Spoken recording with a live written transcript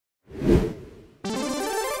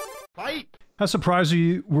How surprised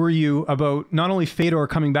were you about not only Fedor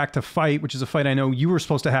coming back to fight, which is a fight I know you were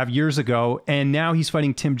supposed to have years ago, and now he's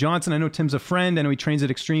fighting Tim Johnson. I know Tim's a friend. I know he trains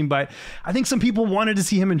at Extreme, but I think some people wanted to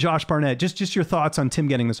see him and Josh Barnett. Just your thoughts on Tim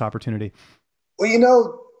getting this opportunity. Well, you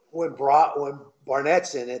know, when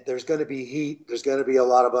Barnett's in it, there's going to be heat. There's going to be a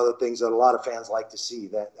lot of other things that a lot of fans like to see.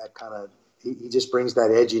 That kind of he just brings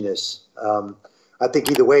that edginess. I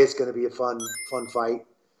think either way, it's going to be a fun fight.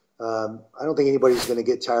 I don't think anybody's going to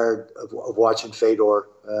get tired of watching Fedor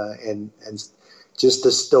and just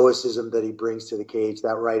the stoicism that he brings to the cage.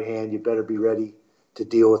 That right hand, you better be ready to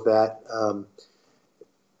deal with that.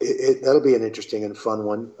 That'll be an interesting and fun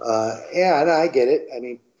one. Yeah, and I get it. I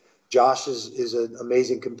mean, Josh is an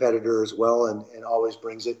amazing competitor as well, and always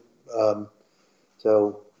brings it.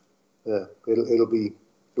 So yeah, it'll be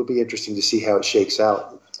interesting to see how it shakes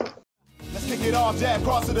out. Let's kick it off, jab,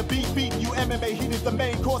 cross to the beat, beating you MMA, heat is the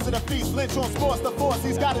main course of the feast. Lynch on sports, the force,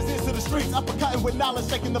 he's got his ears to the streets. Uppercutting with knowledge,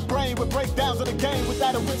 shaking the brain with breakdowns of the game with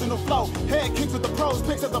that original flow. Head kicks with the pros,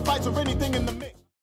 picks up the fights or anything in the mix.